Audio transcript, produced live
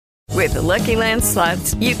With the Lucky Land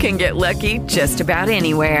Slots, you can get lucky just about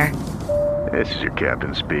anywhere. This is your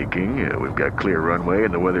captain speaking. We've got clear runway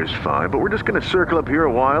and the weather's fine, but we're just going to circle up here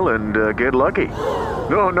a while and get lucky.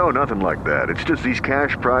 No, nothing like that. It's just these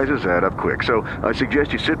cash prizes add up quick. So I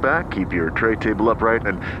suggest you sit back, keep your tray table upright,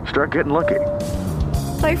 and start getting lucky.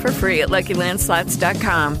 Play for free at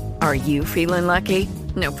LuckyLandSlots.com. Are you feeling lucky?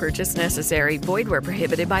 No purchase necessary. Void where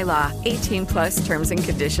prohibited by law. 18 plus terms and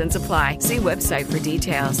conditions apply. See website for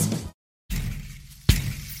details.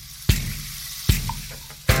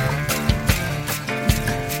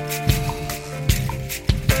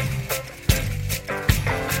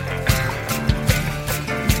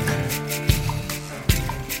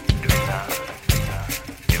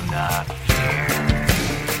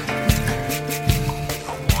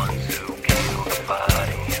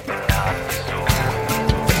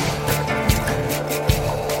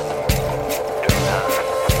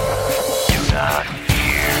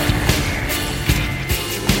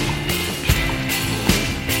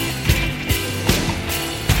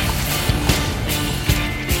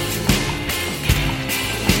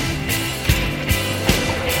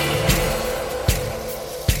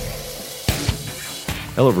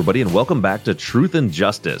 Hello, everybody, and welcome back to Truth and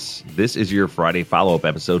Justice. This is your Friday follow-up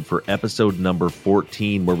episode for episode number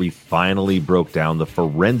 14, where we finally broke down the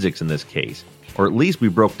forensics in this case, or at least we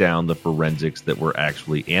broke down the forensics that were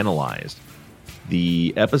actually analyzed.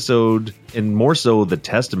 The episode, and more so the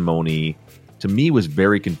testimony, to me was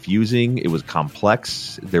very confusing. It was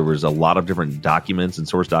complex. There was a lot of different documents and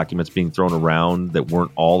source documents being thrown around that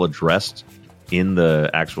weren't all addressed in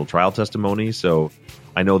the actual trial testimony. So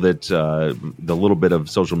I know that the little bit of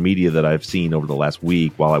social media that I've seen over the last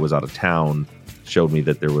week while I was out of town showed me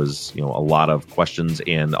that there was, a lot of questions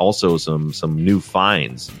and also some new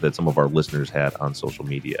finds that some of our listeners had on social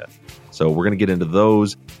media. So we're going to get into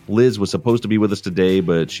those. Liz was supposed to be with us today,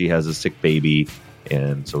 but she has a sick baby,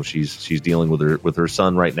 and so she's dealing with her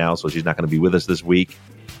son right now, so she's not going to be with us this week.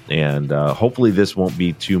 And hopefully this won't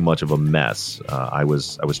be too much of a mess. I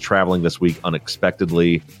was traveling this week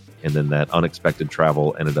unexpectedly. And then that unexpected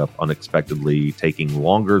travel ended up unexpectedly taking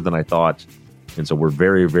longer than I thought. And so we're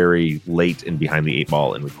very, very late and behind the eight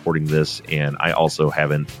ball in recording this. And I also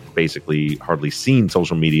haven't basically hardly seen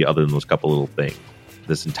social media other than those couple little things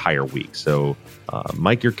this entire week. So,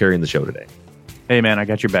 Mike, you're carrying the show today. Hey, man, I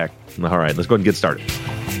got your back. All right, let's go ahead and get started.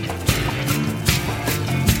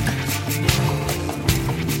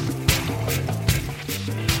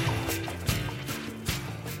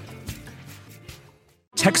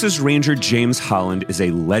 Texas Ranger James Holland is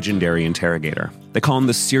a legendary interrogator. They call him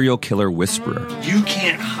the serial killer whisperer. You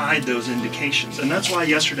can't hide those indications, and that's why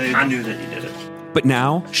yesterday I knew that he did it. But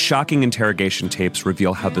now, shocking interrogation tapes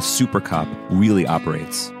reveal how the super cop really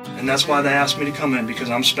operates. And that's why they asked me to come in,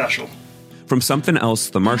 because I'm special. From Something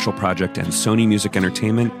Else, The Marshall Project, and Sony Music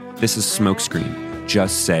Entertainment, this is Smokescreen.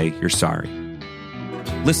 Just say you're sorry.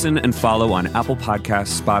 Listen and follow on Apple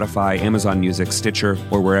Podcasts, Spotify, Amazon Music, Stitcher,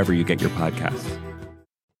 or wherever you get your podcasts.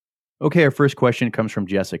 Okay, our first question comes from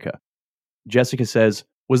Jessica. Jessica says,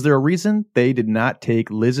 was there a reason they did not take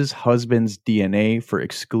Liz's husband's DNA for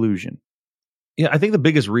exclusion? Yeah, I think the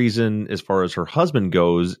biggest reason as far as her husband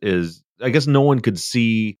goes is I guess no one could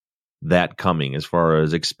see that coming as far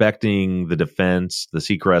as expecting the defense, the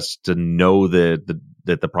Seacrest, to know that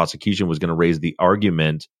the prosecution was going to raise the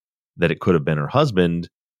argument that it could have been her husband.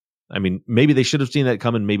 I mean, maybe they should have seen that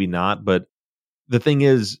coming, maybe not. But the thing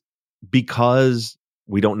is, because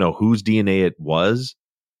we don't know whose DNA it was,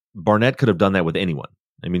 Barnett could have done that with anyone.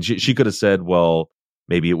 I mean, she could have said, well,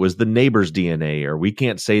 maybe it was the neighbor's DNA, or we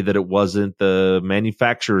can't say that it wasn't the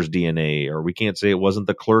manufacturer's DNA, or we can't say it wasn't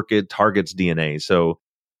the clerk at Target's DNA. So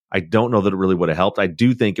I don't know that it really would have helped. I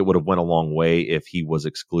do think it would have went a long way if he was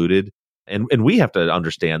excluded. And we have to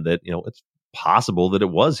understand that, it's possible that it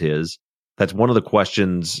was his. That's one of the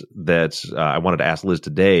questions that I wanted to ask Liz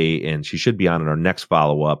today, and she should be on in our next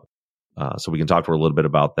follow-up. So we can talk to her a little bit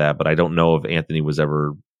about that. But I don't know if Anthony was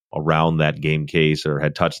ever around that game case or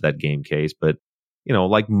had touched that game case. But,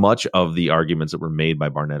 like much of the arguments that were made by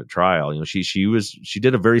Barnett at trial, she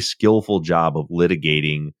did a very skillful job of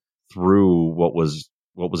litigating through what was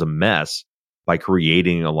a mess by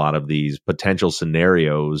creating a lot of these potential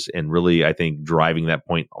scenarios and really, I think, driving that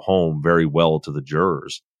point home very well to the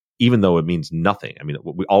jurors, even though it means nothing. I mean,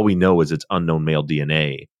 all we know is it's unknown male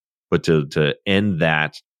DNA. But to end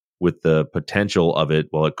that with the potential of it,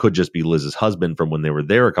 well, it could just be Liz's husband from when they were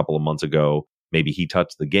there a couple of months ago. Maybe he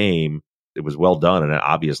touched the game. It was well done, and it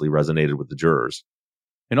obviously resonated with the jurors.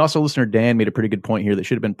 And also, listener Dan made a pretty good point here that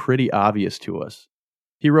should have been pretty obvious to us.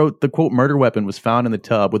 He wrote, the quote, murder weapon was found in the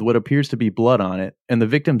tub with what appears to be blood on it, and the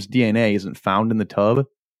victim's DNA isn't found in the tub.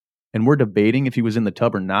 and we're debating if he was in the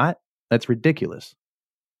tub or not? That's ridiculous.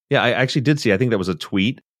 Yeah, I actually did see. I think that was a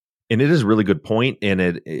tweet, and it is a really good point. And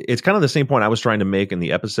it's kind of the same point I was trying to make in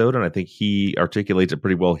the episode, and I think he articulates it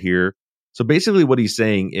pretty well here. So basically, what he's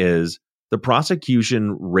saying is the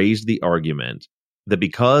prosecution raised the argument that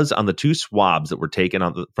because on the 2 swabs that were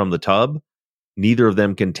taken from the tub, neither of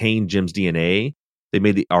them contained Jim's DNA. They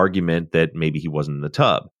made the argument that maybe he wasn't in the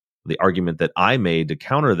tub. The argument that I made to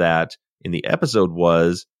counter that in the episode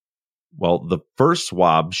was, well, the first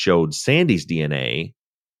swab showed Sandy's DNA,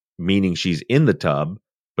 meaning she's in the tub,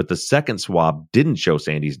 but the second swab didn't show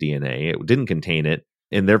Sandy's DNA. It didn't contain it.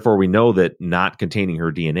 And therefore, we know that not containing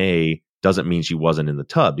her DNA doesn't mean she wasn't in the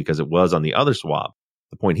tub because it was on the other swab.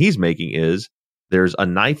 The point he's making is there's a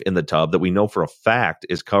knife in the tub that we know for a fact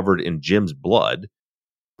is covered in Jim's blood.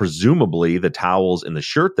 Presumably, the towels and the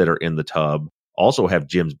shirt that are in the tub also have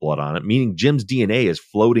Jim's blood on it, meaning Jim's DNA is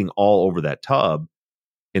floating all over that tub,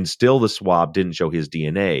 and still the swab didn't show his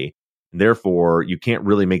DNA. Therefore, you can't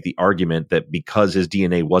really make the argument that because his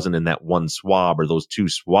DNA wasn't in that one swab or those 2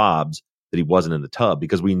 swabs that he wasn't in the tub,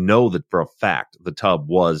 because we know that for a fact the tub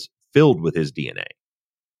was filled with his DNA.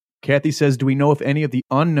 Kathy says, do we know if any of the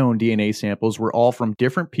unknown DNA samples were all from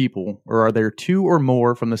different people, or are there 2 or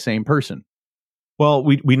more from the same person? Well,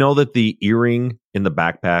 we know that the earring in the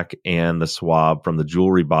backpack and the swab from the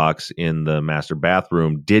jewelry box in the master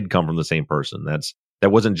bathroom did come from the same person.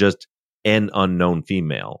 That wasn't just an unknown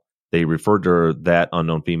female. They referred to that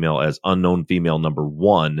unknown female as unknown female number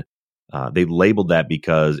 1. They labeled that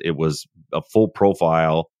because it was a full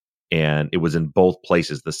profile and it was in both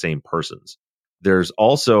places the same persons. There's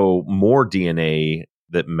also more DNA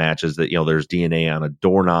that matches that. There's DNA on a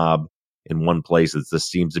doorknob in one place. This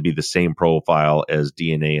seems to be the same profile as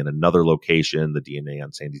DNA in another location, the DNA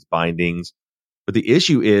on Sandy's bindings. But the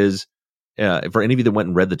issue is, for any of you that went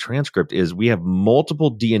and read the transcript, is we have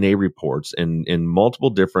multiple DNA reports and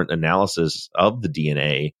multiple different analysis of the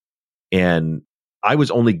DNA. And I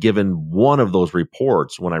was only given one of those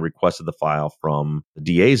reports when I requested the file from the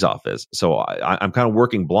DA's office. So I'm kind of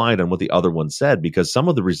working blind on what the other one said, because some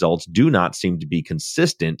of the results do not seem to be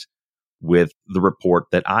consistent with the report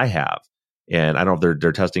that I have. And I don't know if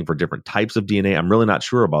they're testing for different types of DNA. I'm really not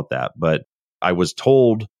sure about that. But I was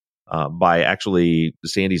told by actually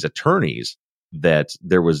Sandy's attorneys that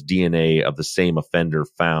there was DNA of the same offender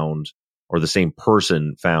found, or the same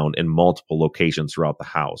person found, in multiple locations throughout the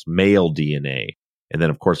house, male DNA. And then,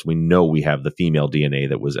 of course, we know we have the female DNA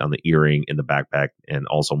that was on the earring in the backpack and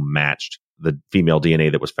also matched the female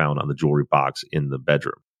DNA that was found on the jewelry box in the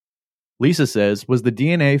bedroom. Lisa says, was the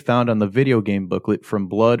DNA found on the video game booklet from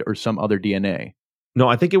blood or some other DNA? No,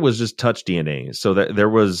 I think it was just touch DNA. So that there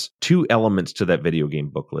was 2 elements to that video game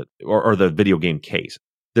booklet, or the video game case.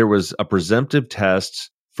 There was a presumptive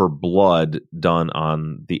test for blood done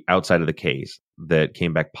on the outside of the case that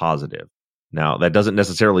came back positive. Now, that doesn't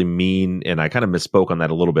necessarily mean, and I kind of misspoke on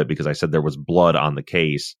that a little bit because I said there was blood on the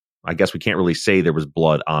case. I guess we can't really say there was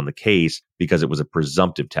blood on the case because it was a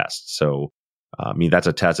presumptive test. So, that's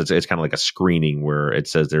a test. It's kind of like a screening where it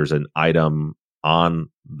says there's an item on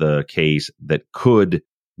the case that could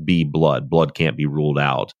be blood. Blood can't be ruled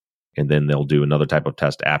out. And then they'll do another type of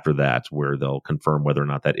test after that where they'll confirm whether or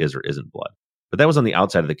not that is or isn't blood. But that was on the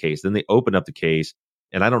outside of the case. Then they opened up the case.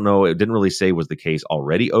 And I don't know, it didn't really say was the case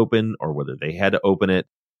already open or whether they had to open it.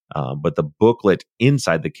 But the booklet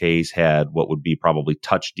inside the case had what would be probably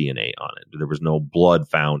touch DNA on it. There was no blood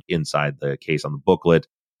found inside the case on the booklet,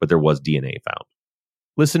 but there was DNA found.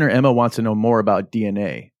 Listener Emma wants to know more about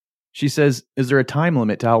DNA. She says, is there a time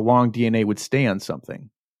limit to how long DNA would stay on something?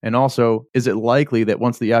 And also, is it likely that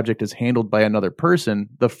once the object is handled by another person,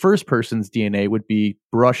 the first person's DNA would be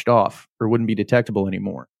brushed off or wouldn't be detectable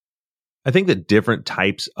anymore? I think that different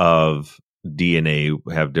types of DNA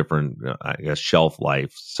have different, shelf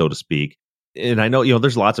life, so to speak. And I know,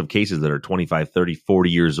 there's lots of cases that are 25, 30, 40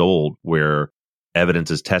 years old where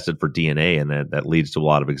evidence is tested for DNA, and that leads to a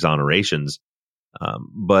lot of exonerations.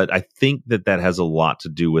 But I think that has a lot to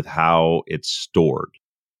do with how it's stored.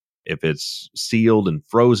 If it's sealed and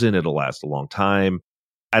frozen, it'll last a long time.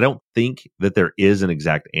 I don't think that there is an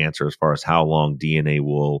exact answer as far as how long DNA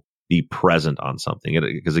will be present on something,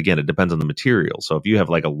 because again, it depends on the material. So if you have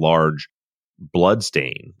like a large blood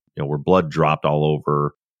stain, where blood dropped all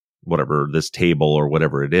over whatever this table or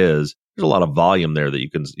whatever it is, there's a lot of volume there that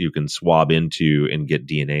you can swab into and get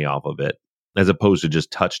DNA off of it, as opposed to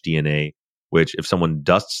just touch DNA, which if someone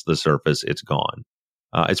dusts the surface, it's gone.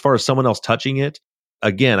 As far as someone else touching it,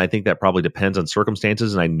 again, I think that probably depends on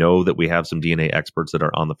circumstances. And I know that we have some DNA experts that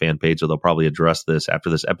are on the fan page, so they'll probably address this after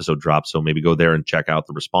this episode drops. So maybe go there and check out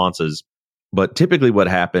the responses. But typically what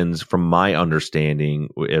happens from my understanding,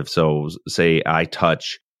 if so, say I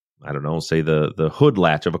touch, I don't know, say the hood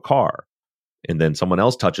latch of a car, and then someone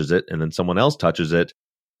else touches it, and then someone else touches it,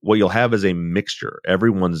 what you'll have is a mixture.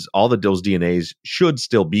 All those DNAs should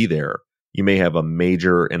still be there. You may have a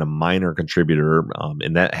major and a minor contributor,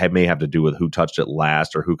 and that may have to do with who touched it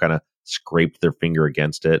last or who kind of scraped their finger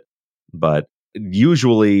against it. But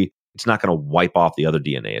usually it's not going to wipe off the other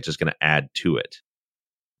DNA. It's just going to add to it.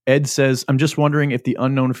 Ed says, I'm just wondering if the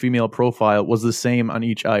unknown female profile was the same on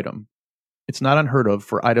each item. It's not unheard of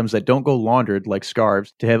for items that don't go laundered, like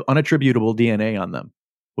scarves, to have unattributable DNA on them.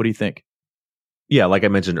 What do you think? Yeah, like I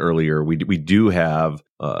mentioned earlier, we do have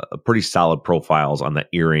pretty solid profiles on the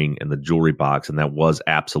earring and the jewelry box, and that was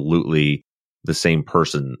absolutely the same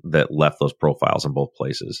person that left those profiles in both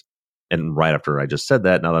places. And right after I just said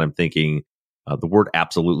that, now that I'm thinking, the word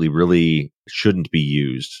absolutely really shouldn't be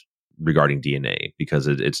used regarding DNA because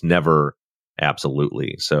it's never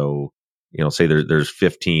absolutely. So, say there's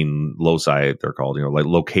 15 loci, they're called, like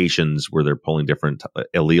locations where they're pulling different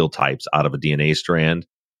allele types out of a DNA strand.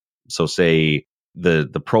 So say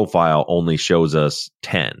the profile only shows us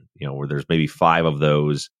 10, where there's maybe 5 of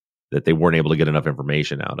those that they weren't able to get enough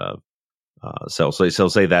information out of. So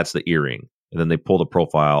say that's the earring, and then they pull the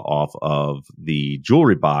profile off of the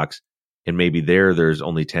jewelry box, and maybe there's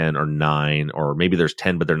only 10 or 9, or maybe there's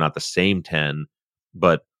 10, but they're not the same 10.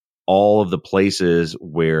 But all of the places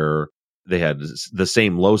where they had the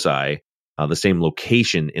same loci, the same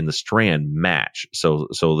location in the strand match. So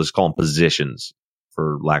let's call them positions,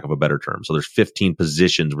 for lack of a better term. So there's 15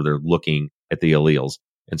 positions where they're looking at the alleles.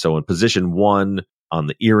 And so in position 1 on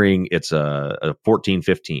the earring, it's a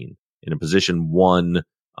 14-15. And in position 1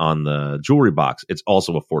 on the jewelry box, it's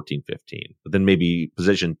also a 14-15. But then maybe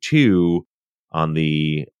position 2 on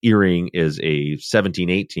the earring is a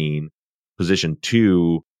 17-18. Position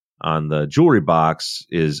 2 on the jewelry box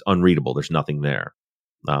is unreadable. There's nothing there.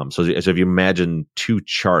 So if you imagine 2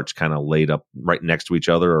 charts kind of laid up right next to each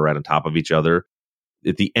other or right on top of each other,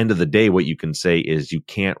 at the end of the day, what you can say is you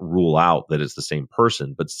can't rule out that it's the same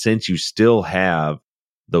person. But since you still have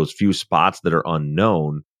those few spots that are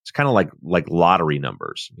unknown, it's kind of like lottery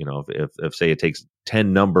numbers. If say it takes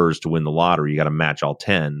 10 numbers to win the lottery, you got to match all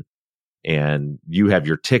 10, and you have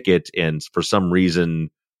your ticket, and for some reason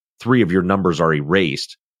 3 of your numbers are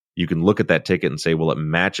erased. You can look at that ticket and say, well, it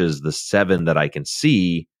matches the 7 that I can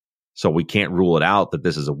see. So we can't rule it out that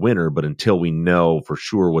this is a winner, but until we know for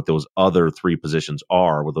sure what those other 3 positions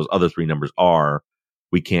are, what those other 3 numbers are,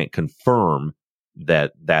 we can't confirm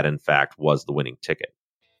that in fact was the winning ticket.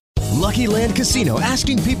 Lucky Land Casino,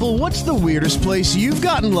 asking people, what's the weirdest place you've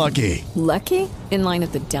gotten lucky? Lucky? In line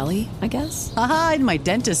at the deli, I guess? Aha, in my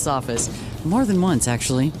dentist's office. More than once,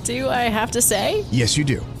 actually. Do I have to say? Yes, you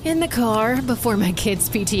do. In the car before my kids'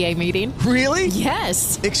 PTA meeting. Really?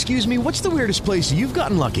 Yes. Excuse me, what's the weirdest place you've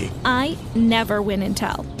gotten lucky? I never win and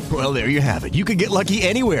tell. Well, there you have it. You can get lucky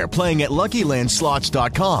anywhere, playing at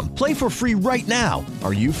LuckyLandSlots.com. Play for free right now.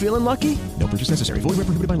 Are you feeling lucky? No purchase necessary. Void where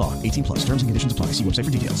prohibited by law. 18+. Terms and conditions apply. See website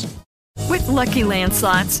for details. With Lucky Land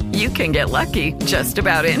Slots, you can get lucky just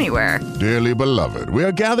about anywhere. Dearly beloved, we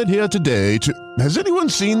are gathered here today to... Has anyone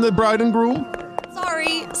seen the bride and groom?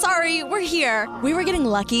 Sorry, we're here. We were getting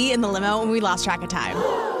lucky in the limo and we lost track of time.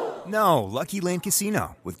 No, Lucky Land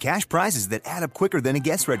Casino, with cash prizes that add up quicker than a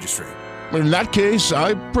guest registry. In that case,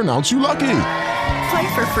 I pronounce you lucky.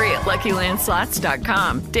 Play for free at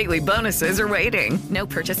LuckyLandSlots.com. Daily bonuses are waiting. No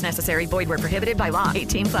purchase necessary. Void where prohibited by law.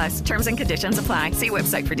 18+. Terms and conditions apply. See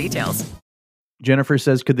website for details. Jennifer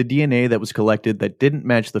says, could the DNA that was collected that didn't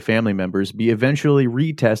match the family members be eventually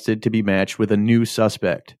retested to be matched with a new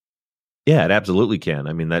suspect? Yeah, it absolutely can.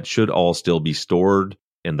 I mean, that should all still be stored,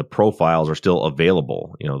 and the profiles are still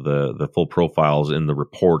available. The full profiles in the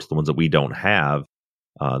reports, the ones that we don't have,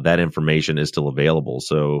 that information is still available.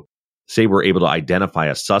 So say we're able to identify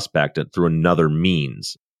a suspect through another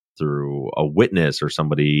means, through a witness or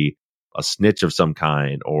somebody, a snitch of some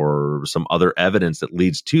kind, or some other evidence that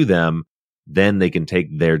leads to them, then they can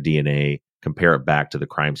take their DNA, compare it back to the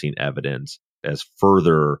crime scene evidence as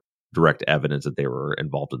further direct evidence that they were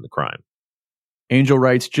involved in the crime. Angel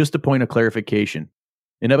writes, just a point of clarification.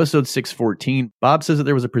 In episode 614, Bob says that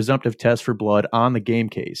there was a presumptive test for blood on the game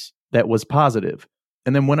case that was positive,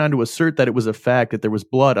 and then went on to assert that it was a fact that there was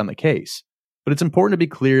blood on the case. But it's important to be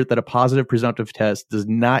clear that a positive presumptive test does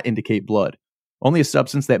not indicate blood, only a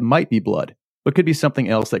substance that might be blood, but could be something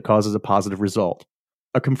else that causes a positive result.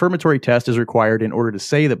 A confirmatory test is required in order to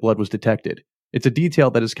say that blood was detected. It's a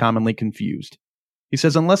detail that is commonly confused. He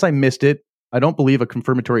says, unless I missed it, I don't believe a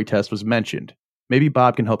confirmatory test was mentioned. Maybe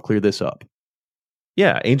Bob can help clear this up.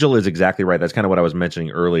 Yeah, Angel is exactly right. That's kind of what I was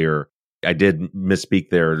mentioning earlier. I did misspeak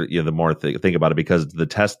there, the more I think about it, because the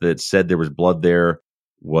test that said there was blood there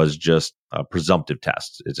was just a presumptive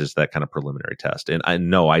test. It's just that kind of preliminary test. And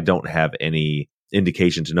I don't have any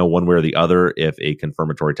indication to know one way or the other if a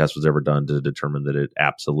confirmatory test was ever done to determine that it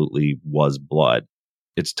absolutely was blood.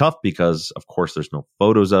 It's tough because, of course, there's no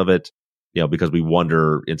photos of it, because we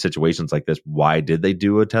wonder in situations like this, why did they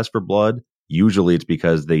do a test for blood? Usually it's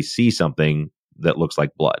because they see something that looks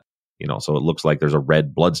like blood. So it looks like there's a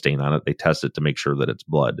red blood stain on it. They test it to make sure that it's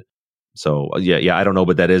blood. So yeah, I don't know,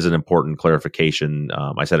 but that is an important clarification.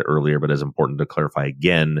 I said it earlier, but it's important to clarify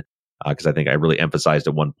again, because I think I really emphasized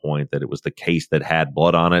at one point that it was the case that had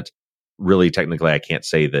blood on it. Really, technically, I can't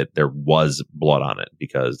say that there was blood on it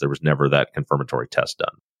because there was never that confirmatory test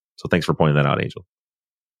done. So thanks for pointing that out, Angel.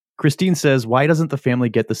 Christine says, why doesn't the family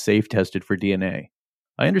get the safe tested for DNA?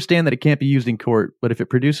 I understand that it can't be used in court, but if it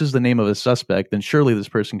produces the name of a suspect, then surely this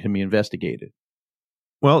person can be investigated.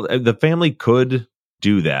 Well, the family could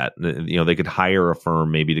do that. They could hire a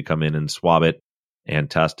firm maybe to come in and swab it and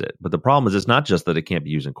test it. But the problem is, it's not just that it can't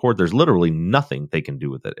be used in court. There's literally nothing they can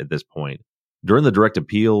do with it at this point. During the direct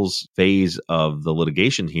appeals phase of the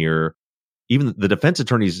litigation here, even the defense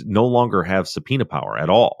attorneys no longer have subpoena power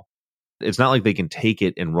at all. It's not like they can take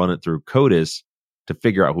it and run it through CODIS to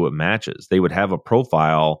figure out who it matches. They would have a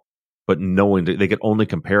profile, but knowing that they could only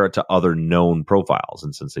compare it to other known profiles.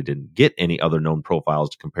 And since they didn't get any other known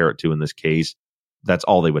profiles to compare it to in this case, that's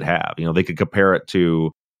all they would have. They could compare it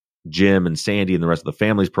to Jim and Sandy and the rest of the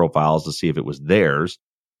family's profiles to see if it was theirs.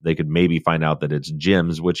 They could maybe find out that it's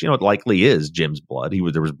Jim's, which, it likely is Jim's blood.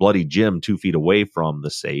 There was bloody Jim 2 feet away from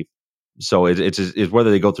the safe. So it's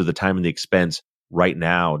whether they go through the time and the expense right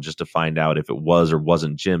now just to find out if it was or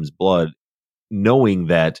wasn't Jim's blood, knowing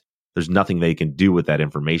that there's nothing they can do with that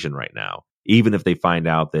information right now. Even if they find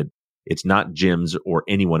out that it's not Jim's or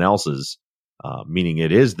anyone else's, meaning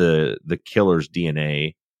it is the killer's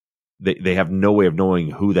DNA, they have no way of knowing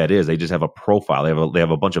who that is. They just have a profile. They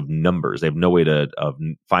have a bunch of numbers. They have no way of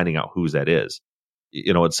finding out whose that is.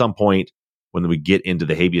 At some point when we get into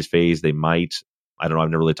the habeas phase, they might. I don't know. I've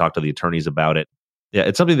never really talked to the attorneys about it. Yeah,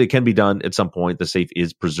 it's something that can be done at some point. The safe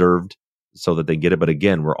is preserved so that they get it. But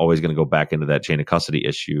again, we're always going to go back into that chain of custody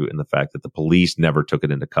issue and the fact that the police never took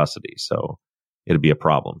it into custody. So it'd be a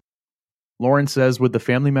problem. Lauren says, would the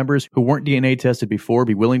family members who weren't DNA tested before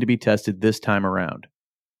be willing to be tested this time around?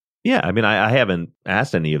 Yeah, I haven't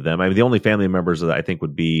asked any of them. The only family members that I think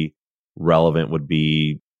would be relevant would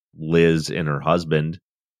be Liz and her husband.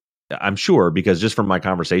 I'm sure, because just from my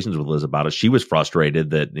conversations with Liz about it, she was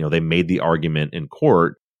frustrated that, they made the argument in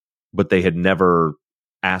court, but they had never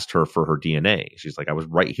asked her for her DNA. She's like, I was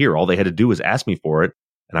right here. All they had to do was ask me for it,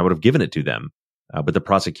 and I would have given it to them. But the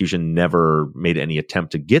prosecution never made any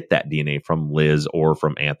attempt to get that DNA from Liz or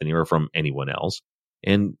from Anthony or from anyone else.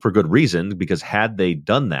 And for good reason, because had they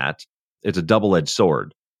done that, it's a double-edged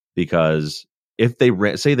sword. Because if they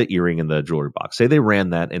say the earring in the jewelry box, say they ran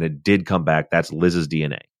that and it did come back, that's Liz's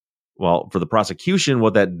DNA. Well, for the prosecution,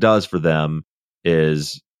 what that does for them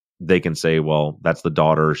is they can say, well, that's the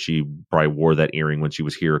daughter. She probably wore that earring when she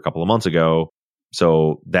was here a couple of months ago.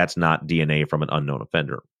 So that's not DNA from an unknown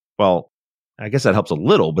offender. Well, I guess that helps a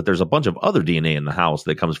little, but there's a bunch of other DNA in the house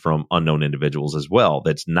that comes from unknown individuals as well.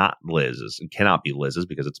 That's not Liz's and cannot be Liz's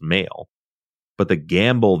because it's male. But the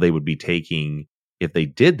gamble they would be taking if they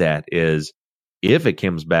did that is if it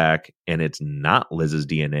comes back and it's not Liz's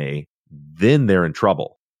DNA, then they're in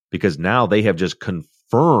trouble. Because now they have just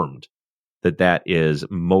confirmed that is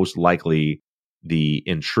most likely the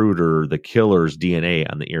intruder, the killer's DNA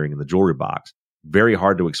on the earring in the jewelry box. Very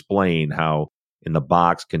hard to explain how in the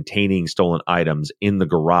box containing stolen items in the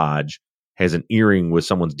garage has an earring with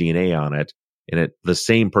someone's DNA on it, and the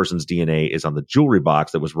same person's DNA is on the jewelry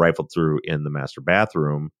box that was rifled through in the master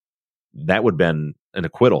bathroom. That would have been an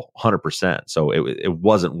acquittal, 100%. So it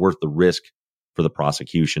wasn't worth the risk for the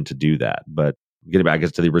prosecution to do that. But getting back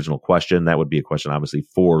to the original question, that would be a question obviously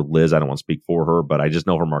for Liz. I don't want to speak for her, but I just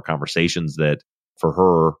know from our conversations that for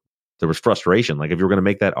her, there was frustration. Like, if you were going to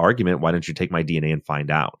make that argument, why didn't you take my DNA and find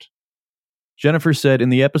out? Jennifer said, in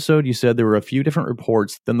the episode, you said there were a few different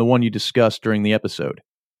reports than the one you discussed during the episode.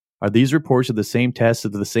 Are these reports of the same tests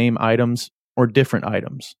of the same items or different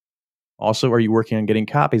items? Also, are you working on getting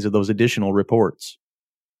copies of those additional reports?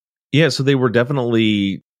 Yeah, so they were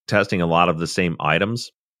definitely testing a lot of the same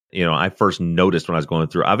items. I first noticed when I was going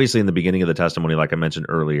through, obviously in the beginning of the testimony, like I mentioned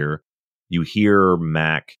earlier, you hear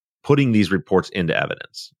Mac putting these reports into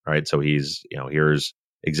evidence, right? So he's, here's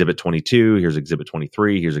Exhibit 22, here's Exhibit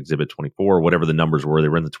 23, here's Exhibit 24, whatever the numbers were. They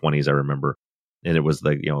were in the 20s, I remember. And it was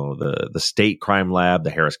the state crime lab,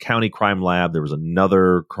 the Harris County crime lab. There was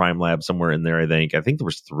another crime lab somewhere in there, I think. I think there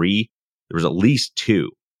was 3 There was at least 2,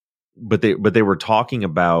 but they were talking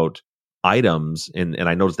about items, and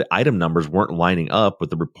I noticed the item numbers weren't lining up with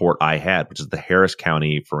the report I had, which is the Harris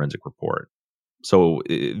County forensic report. So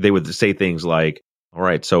they would say things like, all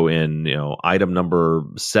right, so in item number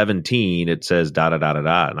 17, it says da da da da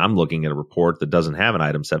da, and I'm looking at a report that doesn't have an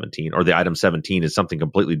item 17, or the item 17 is something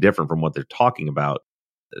completely different from what they're talking about.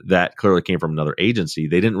 That clearly came from another agency.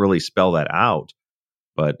 They didn't really spell that out.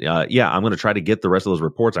 But yeah, I'm going to try to get the rest of those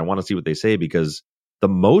reports. I want to see what they say, because the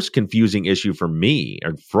most confusing issue for me,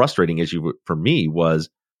 or frustrating issue for me, was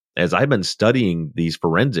as I've been studying these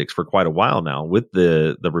forensics for quite a while now with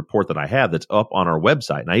the report that I have that's up on our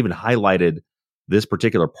website. And I even highlighted this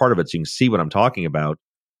particular part of it so you can see what I'm talking about.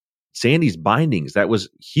 Sandy's bindings, that was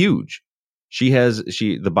huge.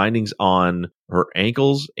 The bindings on her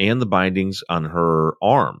ankles and the bindings on her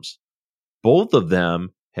arms. Both of them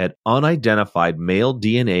had unidentified male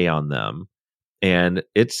DNA on them. And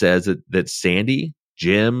it says that Sandy,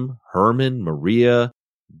 Jim, Herman, Maria,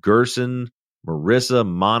 Gerson, Marissa,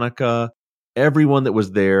 Monica, everyone that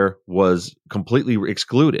was there was completely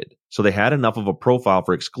excluded. So they had enough of a profile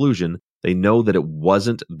for exclusion. They know that it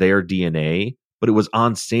wasn't their DNA, but it was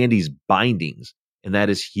on Sandy's bindings. And that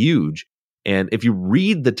is huge. And if you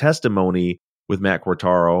read the testimony with Matt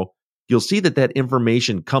Quartaro, you'll see that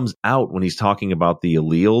information comes out when he's talking about the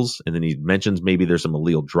alleles. And then he mentions maybe there's some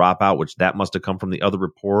allele dropout, which that must have come from the other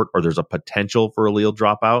report, or there's a potential for allele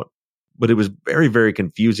dropout. But it was very, very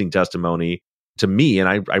confusing testimony to me. And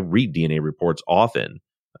I read DNA reports often.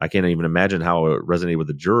 I can't even imagine how it resonated with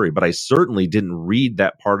the jury, but I certainly didn't read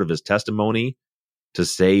that part of his testimony to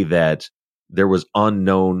say that there was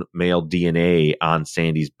unknown male DNA on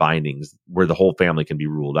Sandy's bindings where the whole family can be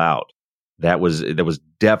ruled out. That was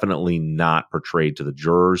definitely not portrayed to the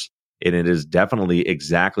jurors, and it is definitely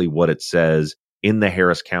exactly what it says in the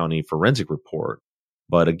Harris County forensic report.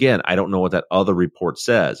 But again, I don't know what that other report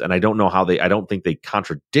says, and I don't know how I don't think they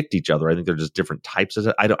contradict each other. I think they're just different types of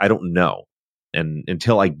it. I don't know. And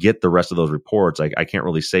until I get the rest of those reports, I can't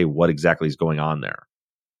really say what exactly is going on there.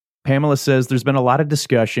 Pamela says there's been a lot of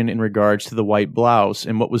discussion in regards to the white blouse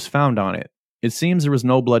and what was found on it. It seems there was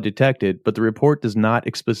no blood detected, but the report does not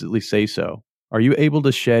explicitly say so. Are you able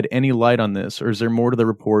to shed any light on this, or is there more to the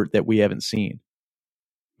report that we haven't seen?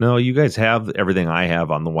 No, you guys have everything I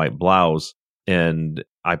have on the white blouse, and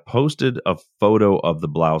I posted a photo of the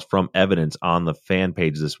blouse from evidence on the fan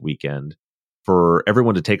page this weekend for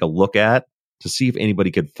everyone to take a look at to see if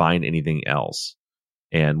anybody could find anything else.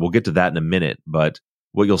 And we'll get to that in a minute, but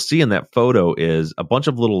what you'll see in that photo is a bunch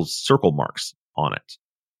of little circle marks on it.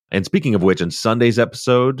 And speaking of which, in Sunday's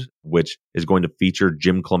episode, which is going to feature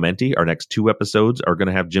Jim Clemente, our next 2 episodes are going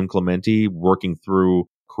to have Jim Clemente working through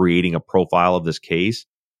creating a profile of this case.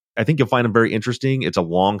 I think you'll find him very interesting. It's a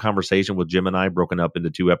long conversation with Jim and I broken up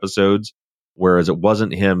into 2 episodes, whereas it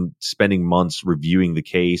wasn't him spending months reviewing the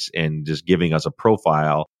case and just giving us a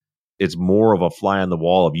profile. It's more of a fly on the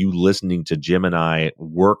wall of you listening to Jim and I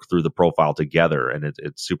work through the profile together, and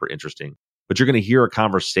it's super interesting. But you're going to hear a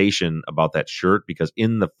conversation about that shirt because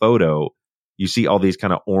in the photo, you see all these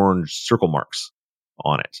kind of orange circle marks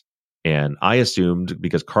on it. And I assumed,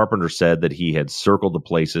 because Carpenter said that he had circled the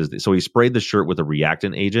places, so he sprayed the shirt with a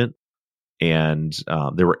reactant agent, and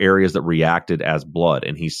there were areas that reacted as blood,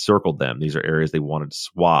 and he circled them. These are areas they wanted to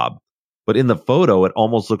swab. But in the photo, it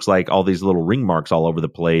almost looks like all these little ring marks all over the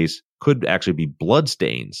place could actually be blood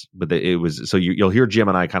stains. But it was, so you'll hear Jim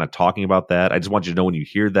and I kind of talking about that. I just want you to know when you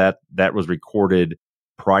hear that, that was recorded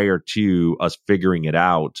prior to us figuring it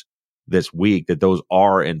out this week, that those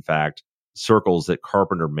are, in fact, circles that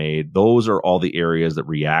Carpenter made. Those are all the areas that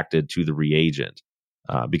reacted to the reagent.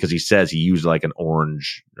 Because he says he used like an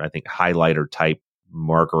orange, I think, highlighter type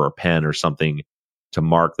marker or pen or something to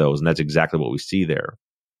mark those. And that's exactly what we see there.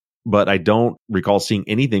 But I don't recall seeing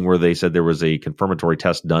anything where they said there was a confirmatory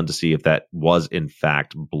test done to see if that was in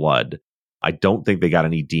fact blood. I don't think they got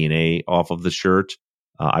any DNA off of the shirt.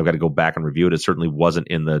 I've got to go back and review it. It certainly wasn't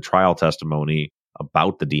in the trial testimony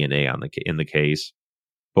about the DNA in the case.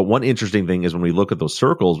 But one interesting thing is when we look at those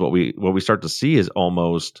circles, what we start to see is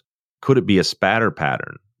almost, could it be a spatter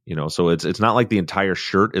pattern? So it's not like the entire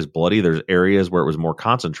shirt is bloody. There's areas where it was more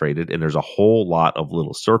concentrated, and there's a whole lot of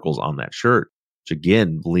little circles on that shirt. Which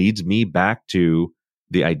again leads me back to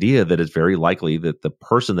the idea that it's very likely that the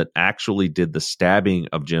person that actually did the stabbing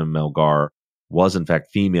of Jim Melgar was in fact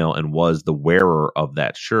female and was the wearer of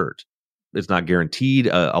that shirt. It's not guaranteed.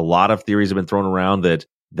 A lot of theories have been thrown around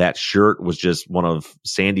that shirt was just one of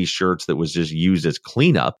Sandy's shirts that was just used as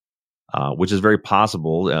cleanup, which is very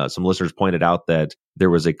possible. Some listeners pointed out that there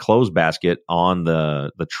was a clothes basket on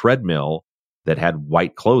the treadmill that had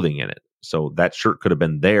white clothing in it. So that shirt could have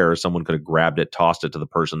been there. Someone could have grabbed it, tossed it to the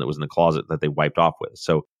person that was in the closet that they wiped off with.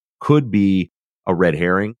 So could be a red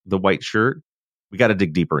herring, the white shirt. We got to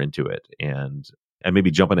dig deeper into it. And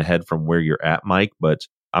maybe jumping ahead from where you're at, Mike, but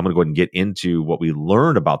I'm going to go ahead and get into what we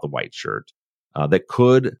learned about the white shirt that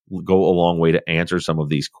could go a long way to answer some of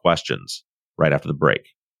these questions right after the break.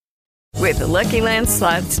 With the Lucky Land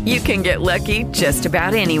Slots, you can get lucky just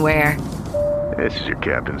about anywhere. This is your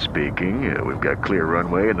captain speaking. We've got clear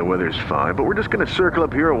runway and the weather's fine, but we're just going to circle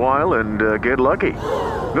up here a while and get lucky.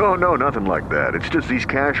 No, nothing like that. It's just these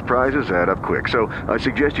cash prizes add up quick. So I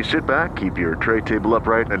suggest you sit back, keep your tray table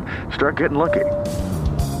upright, and start getting lucky.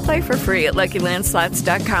 Play for free at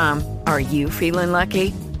LuckyLandSlots.com. Are you feeling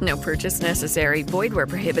lucky? No purchase necessary. Void where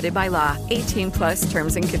prohibited by law. 18 plus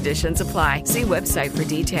terms and conditions apply. See website for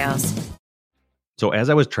details. So as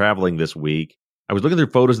I was traveling this week, I was looking through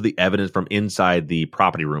photos of the evidence from inside the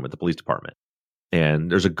property room at the police department.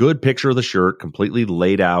 And there's a good picture of the shirt completely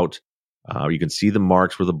laid out. You can see the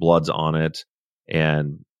marks where the blood's on it.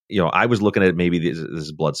 And, I was looking at maybe this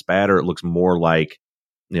is blood spatter. It looks more like,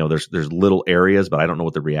 there's little areas, but I don't know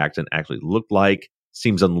what the reactant actually looked like.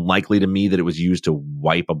 Seems unlikely to me that it was used to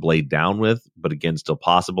wipe a blade down with, but again, still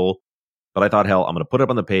possible. But I thought, hell, I'm going to put it up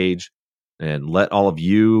on the page and let all of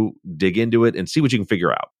you dig into it and see what you can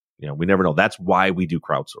figure out. We never know. That's why we do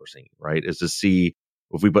crowdsourcing, right? Is to see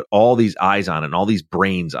if we put all these eyes on it and all these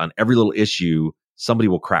brains on every little issue, somebody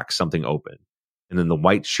will crack something open. And then the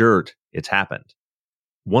white shirt, it's happened.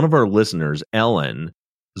 One of our listeners, Ellen,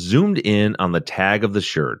 zoomed in on the tag of the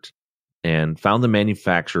shirt and found the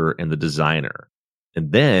manufacturer and the designer,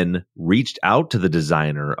 and then reached out to the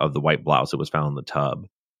designer of the white blouse that was found in the tub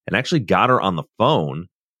and actually got her on the phone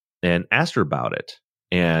and asked her about it.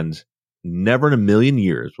 And never in a million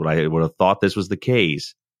years would I have thought this was the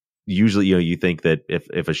case. Usually, you think that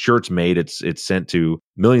if a shirt's made, it's sent to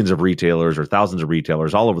millions of retailers or thousands of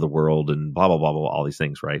retailers all over the world and blah, blah, blah, blah, all these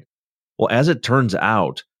things, right? Well, as it turns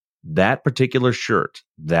out, that particular shirt,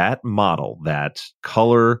 that model, that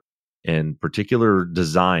color and particular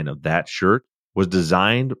design of that shirt was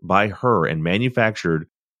designed by her and manufactured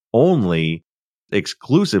only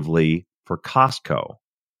exclusively for Costco,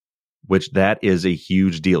 which that is a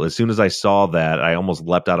huge deal. As soon as I saw that, I almost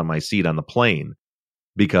leapt out of my seat on the plane,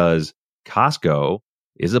 because Costco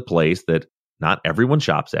is a place that not everyone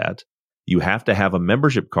shops at. You have to have a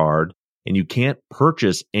membership card, and you can't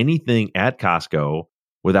purchase anything at Costco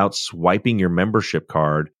without swiping your membership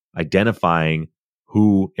card, identifying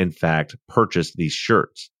who, in fact, purchased these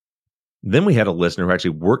shirts. Then we had a listener who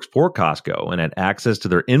actually works for Costco and had access to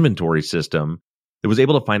their inventory system that was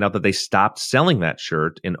able to find out that they stopped selling that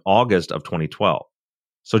shirt in August of 2012.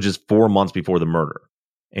 So just 4 months before the murder.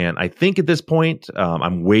 And I think at this point,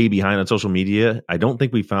 I'm way behind on social media. I don't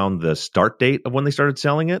think we found the start date of when they started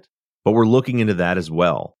selling it, but we're looking into that as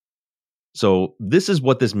well. So this is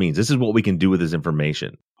what this means. This is what we can do with this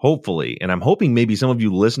information, hopefully. And I'm hoping maybe some of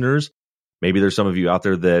you listeners, maybe there's some of you out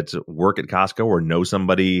there that work at Costco or know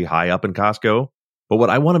somebody high up in Costco. But what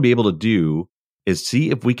I want to be able to do is see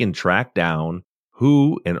if we can track down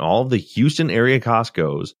who in all of the Houston area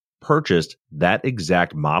Costcos purchased that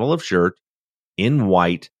exact model of shirt in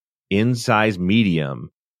white, in size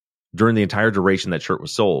medium, during the entire duration that shirt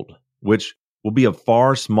was sold, which will be a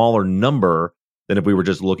far smaller number than if we were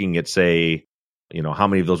just looking at, say, how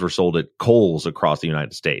many of those were sold at Kohl's across the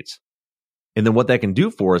United States. And then what that can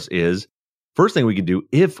do for us is, first thing we can do,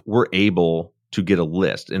 if we're able to get a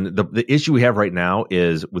list, and the issue we have right now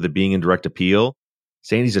is with it being in direct appeal,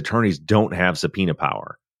 Sandy's attorneys don't have subpoena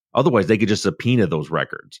power. Otherwise, they could just subpoena those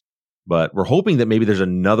records. But we're hoping that maybe there's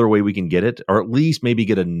another way we can get it, or at least maybe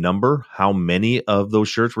get a number, how many of those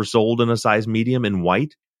shirts were sold in a size medium in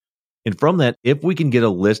white. And from that, if we can get a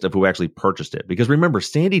list of who actually purchased it, because remember,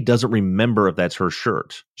 Sandy doesn't remember if that's her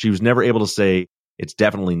shirt. She was never able to say it's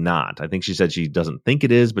definitely not. I think she said she doesn't think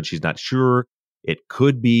it is, but she's not sure. It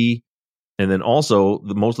could be. And then also,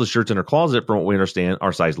 most of the shirts in her closet, from what we understand,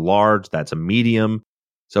 are size large. That's a medium.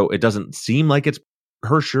 So it doesn't seem like it's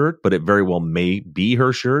her shirt, but it very well may be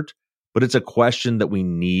her shirt. But it's a question that we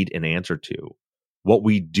need an answer to. What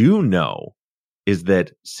we do know is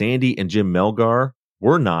that Sandy and Jim Melgar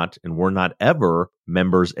were not ever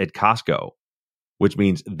members at Costco, which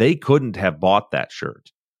means they couldn't have bought that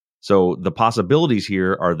shirt. So the possibilities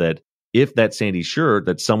here are that if that's Sandy's shirt,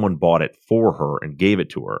 that someone bought it for her and gave it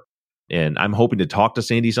to her. And I'm hoping to talk to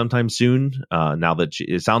Sandy sometime soon, now that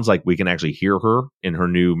it sounds like we can actually hear her in her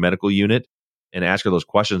new medical unit, and ask her those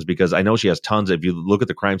questions, because I know she has tons. If you look at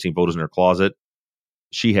the crime scene photos in her closet,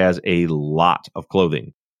 she has a lot of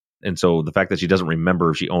clothing. And so the fact that she doesn't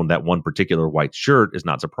remember if she owned that one particular white shirt is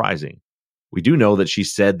not surprising. We do know that she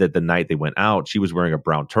said that the night they went out, she was wearing a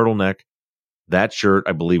brown turtleneck. That shirt,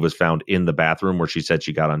 I believe, was found in the bathroom where she said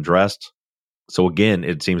she got undressed. So again,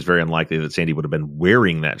 it seems very unlikely that Sandy would have been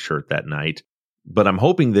wearing that shirt that night. But I'm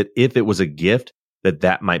hoping that if it was a gift,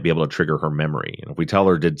 that might be able to trigger her memory. And if we tell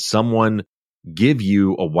her, did someone give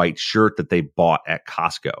you a white shirt that they bought at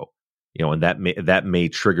Costco? And that may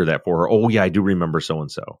trigger that for her. Oh yeah, I do remember so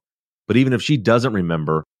and so. But even if she doesn't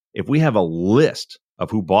remember, if we have a list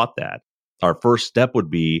of who bought that, our first step would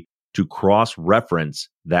be to cross-reference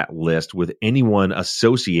that list with anyone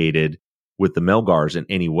associated with the Melgars in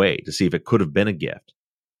any way to see if it could have been a gift.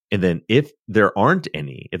 And then if there aren't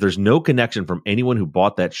any, if there's no connection from anyone who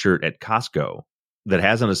bought that shirt at Costco that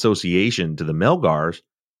has an association to the Melgars,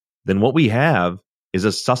 then what we have is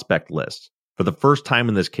a suspect list. For the first time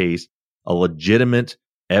in this case, a legitimate,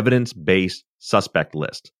 evidence-based suspect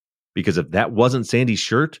list. Because if that wasn't Sandy's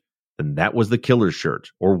shirt, then that was the killer's shirt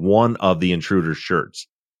or one of the intruder's shirts.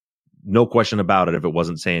 No question about it if it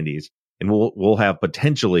wasn't Sandy's. And we'll have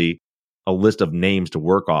potentially a list of names to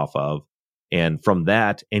work off of. And from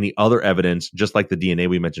that, any other evidence, just like the DNA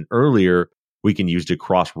we mentioned earlier, we can use to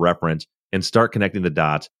cross-reference and start connecting the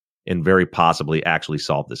dots and very possibly actually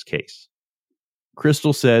solve this case.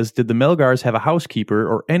 Crystal says, did the Melgars have a housekeeper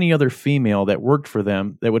or any other female that worked for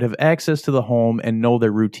them that would have access to the home and know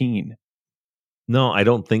their routine? No, I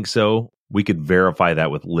don't think so. We could verify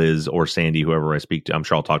that with Liz or Sandy, whoever I speak to. I'm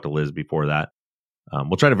sure I'll talk to Liz before that.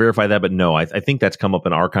 We'll try to verify that, but no, I think that's come up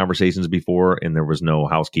in our conversations before, and there was no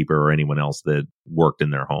housekeeper or anyone else that worked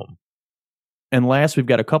in their home. And last, we've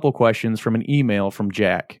got a couple questions from an email from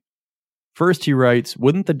Jack. First, he writes,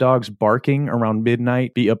 wouldn't the dogs barking around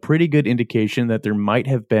midnight be a pretty good indication that there might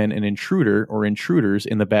have been an intruder or intruders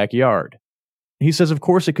in the backyard? He says, of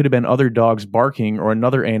course, it could have been other dogs barking or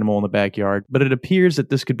another animal in the backyard, but it appears that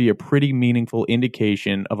this could be a pretty meaningful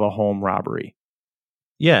indication of a home robbery.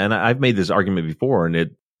 Yeah, and I've made this argument before,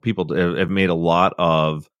 and people have made a lot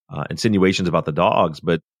of insinuations about the dogs,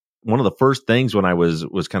 but one of the first things when I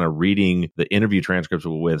was kind of reading the interview transcripts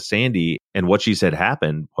with Sandy, and what she said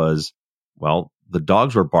happened was, well, the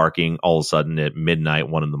dogs were barking all of a sudden at midnight,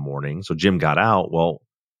 1 a.m. So Jim got out. Well,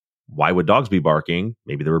 why would dogs be barking?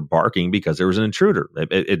 Maybe they were barking because there was an intruder.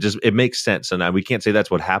 It makes sense. And we can't say that's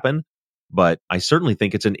what happened, but I certainly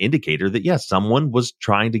think it's an indicator that, yes, someone was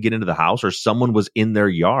trying to get into the house or someone was in their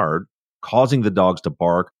yard causing the dogs to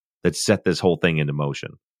bark that set this whole thing into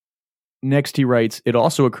motion. Next, he writes, it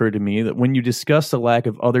also occurred to me that when you discuss the lack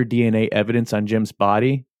of other DNA evidence on Jim's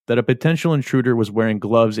body, that a potential intruder was wearing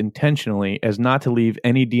gloves intentionally as not to leave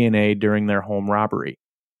any DNA during their home robbery.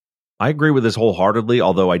 I agree with this wholeheartedly,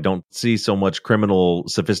 although I don't see so much criminal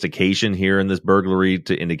sophistication here in this burglary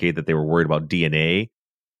to indicate that they were worried about DNA.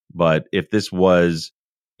 But if this was,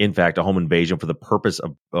 in fact, a home invasion for the purpose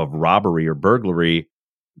of robbery or burglary,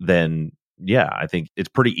 then, yeah, I think it's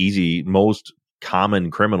pretty easy. Most common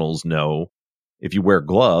criminals know if you wear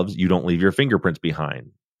gloves, you don't leave your fingerprints behind.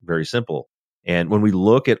 Very simple. And when we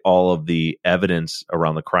look at all of the evidence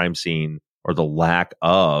around the crime scene or the lack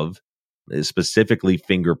of specifically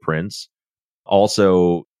fingerprints,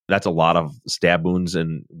 also that's a lot of stab wounds.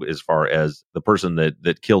 And as far as the person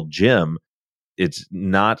that killed Jim, it's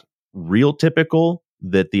not real typical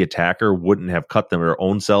that the attacker wouldn't have cut their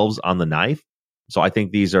own selves on the knife. So I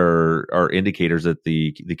think these are indicators that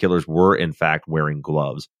the killers were in fact wearing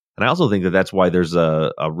gloves. And I also think that that's why there's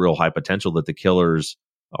a real high potential that the killers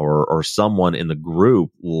or someone in the group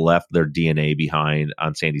left their DNA behind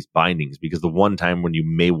on Sandy's bindings, because the one time when you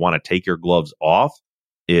may want to take your gloves off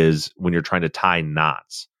is when you're trying to tie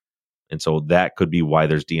knots. And so that could be why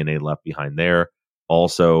there's DNA left behind there.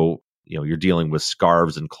 Also, you're dealing with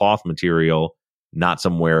scarves and cloth material, not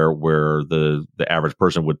somewhere where the average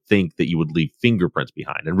person would think that you would leave fingerprints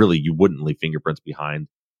behind. And really, you wouldn't leave fingerprints behind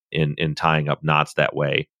in tying up knots that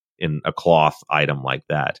way in a cloth item like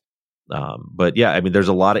that. But yeah, I mean, there's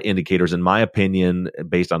a lot of indicators, in my opinion,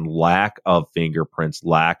 based on lack of fingerprints,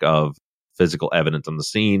 lack of physical evidence on the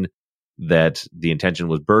scene, that the intention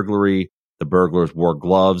was burglary. The burglars wore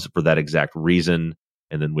gloves for that exact reason.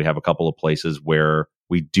 And then we have a couple of places where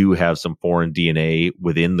we do have some foreign DNA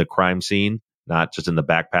within the crime scene, not just in the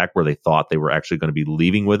backpack where they thought they were actually going to be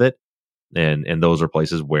leaving with it. And those are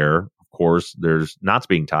places where, of course, there's knots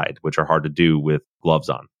being tied, which are hard to do with gloves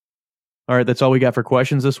on. All right, that's all we got for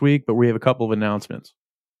questions this week, but we have a couple of announcements.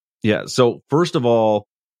 Yeah, so first of all,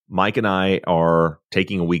 Mike and I are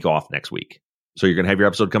taking a week off next week. So you're going to have your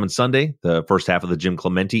episode coming Sunday, the first half of the Jim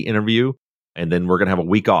Clemente interview, and then we're going to have a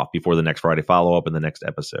week off before the next Friday follow-up and the next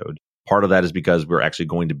episode. Part of that is because we're actually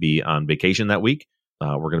going to be on vacation that week.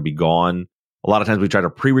 We're going to be gone a lot of times we try to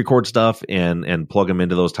pre-record stuff and plug them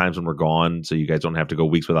into those times when we're gone, so you guys don't have to go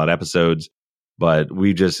weeks without episodes. But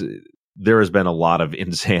there has been a lot of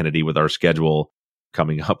insanity with our schedule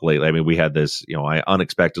coming up lately. I mean, we had this, I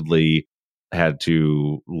unexpectedly had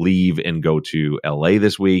to leave and go to LA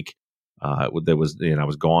this week. I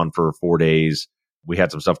was gone for 4 days. We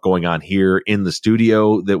had some stuff going on here in the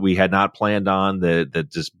studio that we had not planned on that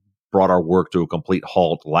just brought our work to a complete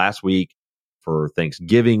halt last week. For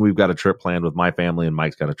Thanksgiving, we've got a trip planned with my family, and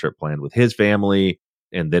Mike's got a trip planned with his family.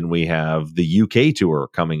 And then we have the UK tour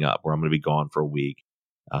coming up where I'm going to be gone for a week,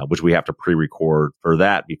 which we have to pre-record for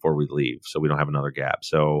that before we leave, so we don't have another gap.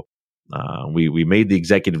 So we made the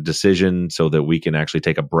executive decision so that we can actually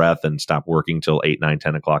take a breath and stop working till 8, 9,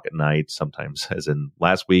 10 o'clock at night, sometimes as in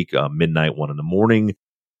last week, midnight, 1 a.m.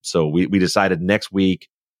 So we decided next week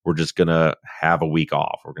we're just going to have a week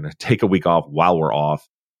off. We're going to take a week off while we're off.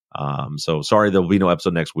 So sorry, there'll be no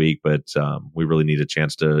episode next week, but we really need a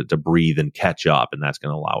chance to breathe and catch up, and that's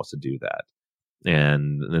going to allow us to do that.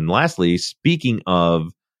 And then lastly, speaking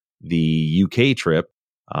of the UK trip,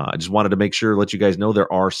 I just wanted to make sure, let you guys know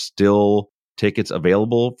there are still tickets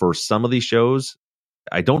available for some of these shows.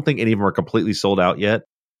 I don't think any of them are completely sold out yet,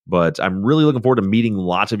 but I'm really looking forward to meeting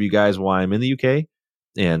lots of you guys while I'm in the UK.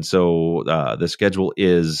 And so the schedule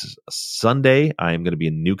is Sunday, I'm going to be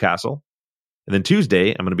in Newcastle. And then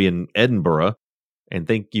Tuesday, I'm going to be in Edinburgh. And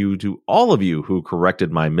thank you to all of you who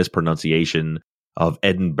corrected my mispronunciation of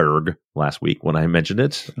Edinburgh last week when I mentioned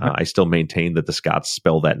it. I still maintain that the Scots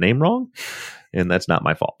spell that name wrong, and that's not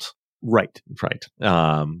my fault. Right.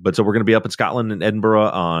 But so we're going to be up in Scotland and Edinburgh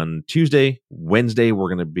on Tuesday. Wednesday, we're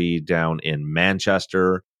going to be down in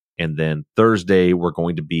Manchester. And then Thursday, we're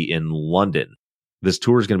going to be in London. This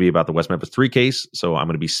tour is going to be about the West Memphis 3 case. So I'm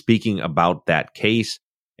going to be speaking about that case.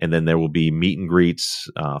 And then there will be meet and greets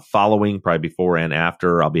following, probably before and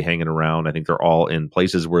after. I'll be hanging around. I think they're all in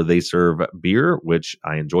places where they serve beer, which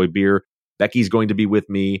I enjoy beer. Becky's going to be with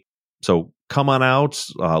me. So come on out,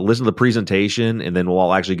 listen to the presentation, and then we'll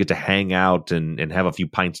all actually get to hang out and have a few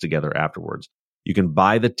pints together afterwards. You can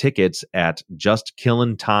buy the tickets at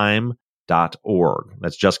justkillintime.org.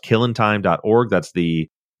 That's justkillintime.org. That's the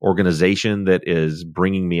organization that is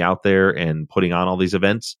bringing me out there and putting on all these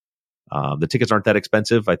events. The tickets aren't that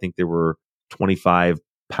expensive. I think they were £25,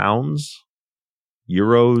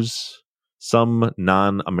 euros, some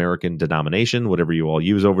non-American denomination, whatever you all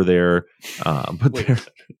use over there.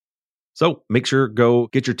 So make sure, go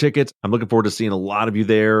get your tickets. I'm looking forward to seeing a lot of you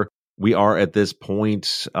there. We are at this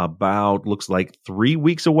point about, looks like 3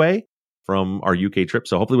 weeks away from our UK trip.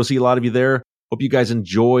 So hopefully we'll see a lot of you there. Hope you guys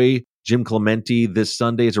enjoy Jim Clemente this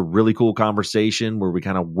Sunday. It's a really cool conversation where we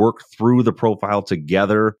kind of work through the profile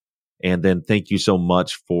together. And then thank you so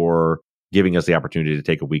much for giving us the opportunity to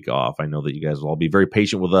take a week off. I know that you guys will all be very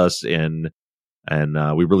patient with us, and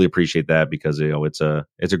we really appreciate that, because it's a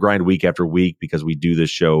grind week after week, because we do this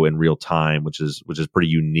show in real time, which is pretty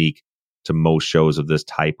unique to most shows of this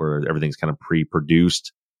type where everything's kind of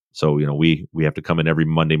pre-produced. So we have to come in every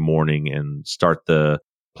Monday morning and start the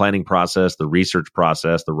planning process, the research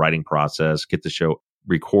process, the writing process, get the show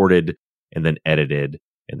recorded and then edited,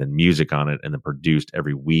 and then music on it, and then produced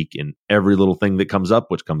every week. And every little thing that comes up,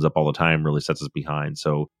 which comes up all the time, really sets us behind.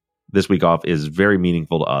 So this week off is very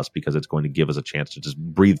meaningful to us, because it's going to give us a chance to just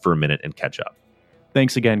breathe for a minute and catch up.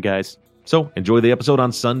 Thanks again, guys. So enjoy the episode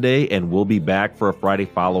on Sunday, and we'll be back for a Friday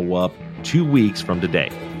follow-up 2 weeks from today.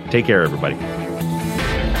 Take care, everybody.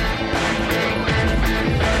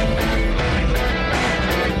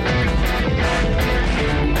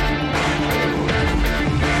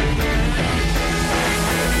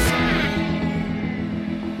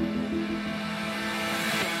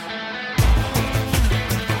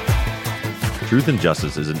 Truth and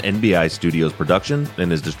Justice is an NBI Studios production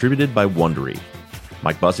and is distributed by Wondery.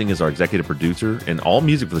 Mike Bussing is our executive producer, and all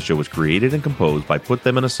music for the show was created and composed by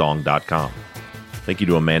PutThemInASong.com. Thank you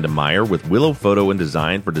to Amanda Meyer with Willow Photo and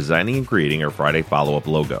Design for designing and creating our Friday follow-up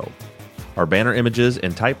logo. Our banner images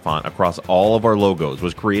and type font across all of our logos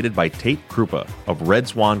was created by Tate Krupa of Red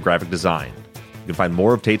Swan Graphic Design. You can find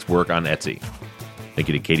more of Tate's work on Etsy. Thank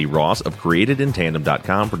you to Katie Ross of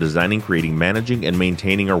CreatedInTandem.com for designing, creating, managing, and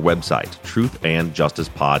maintaining our website,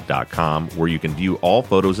 truthandjusticepod.com, where you can view all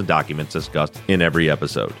photos and documents discussed in every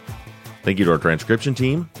episode. Thank you to our transcription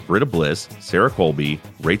team, Britta Bliss, Sarah Colby,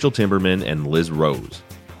 Rachel Timberman, and Liz Rose.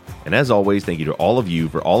 And as always, thank you to all of you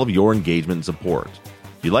for all of your engagement and support.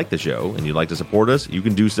 If you like the show and you'd like to support us, you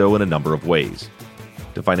can do so in a number of ways.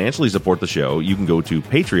 To financially support the show, you can go to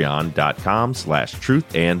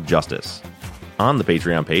patreon.com/truthandjustice. On the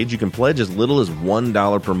Patreon page, you can pledge as little as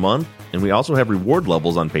 $1 per month, And we also have reward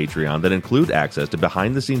levels on Patreon that include access to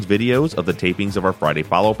behind-the-scenes videos of the tapings of our Friday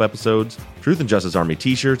follow-up episodes, Truth and Justice Army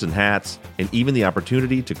t-shirts and hats, and even the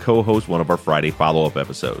opportunity to co-host one of our Friday follow-up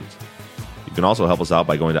episodes. You can also help us out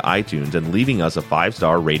by going to iTunes and leaving us a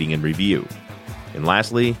 5-star rating and review. And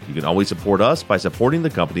lastly, you can always support us by supporting the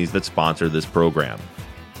companies that sponsor this program.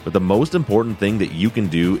 But the most important thing that you can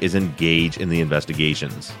do is engage in the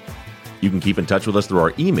investigations. You can keep in touch with us through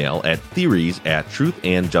our email at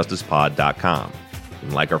theories@truthandjusticepod.com. You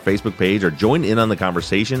can like our Facebook page or join in on the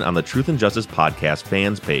conversation on the Truth and Justice Podcast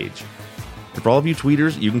fans page. And for all of you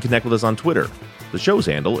tweeters, you can connect with us on Twitter. The show's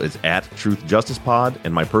handle is @TruthJusticePod,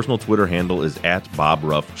 and my personal Twitter handle is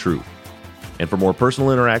 @BobRuffTruth. And for more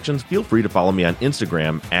personal interactions, feel free to follow me on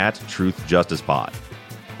Instagram @TruthJusticePod.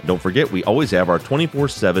 And don't forget, we always have our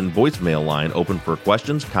 24/7 voicemail line open for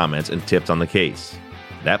questions, comments, and tips on the case.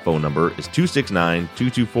 That phone number is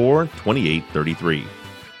 269-224-2833.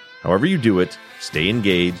 However you do it, stay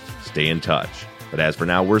engaged, stay in touch. But as for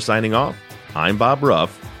now, we're signing off. I'm Bob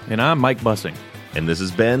Ruff. And I'm Mike Bussing. And this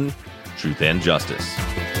has been Truth and Justice.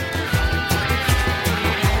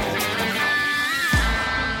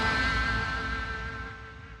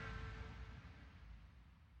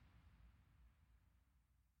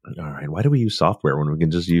 All right. Why do we use software when we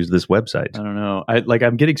can just use this website? I don't know.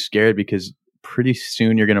 I'm getting scared because pretty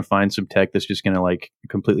soon you're going to find some tech that's just going to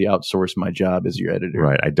completely outsource my job as your editor.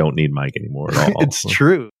 Right. I don't need Mike anymore at all. It's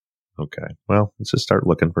true. Okay. Well, let's just start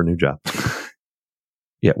looking for a new job.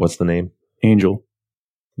 Yeah. What's the name? Angel.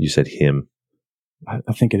 You said him.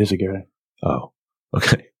 I think it is a guy. Oh,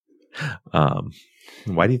 okay.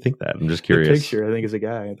 Why do you think that? I'm just curious. The picture, I think, is a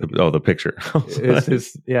guy. The picture.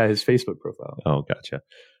 his Facebook profile. Oh, gotcha.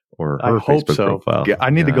 Or I hope Facebook so. profile. Yeah, I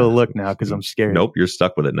need to go look now because I'm scared. Nope, you're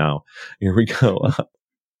stuck with it now. Here we go.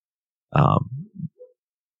 Gosh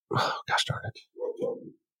darn it.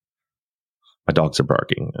 My dogs are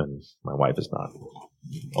barking and my wife is not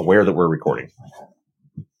aware that we're recording.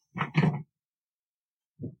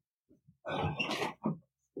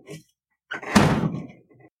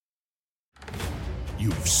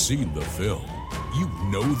 You've seen the film. You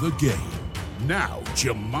know the game. Now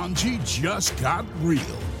Jumanji just got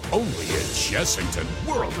real. Only at Chessington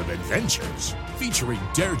World of Adventures. Featuring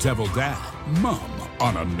Daredevil Dad, Mom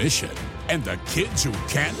on a mission, and the kids who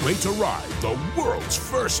can't wait to ride the world's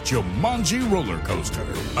first Jumanji roller coaster.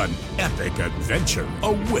 An epic adventure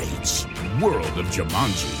awaits. World of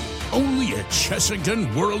Jumanji. Only at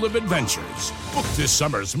Chessington World of Adventures. Book this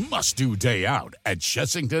summer's must-do day out at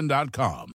Chessington.com.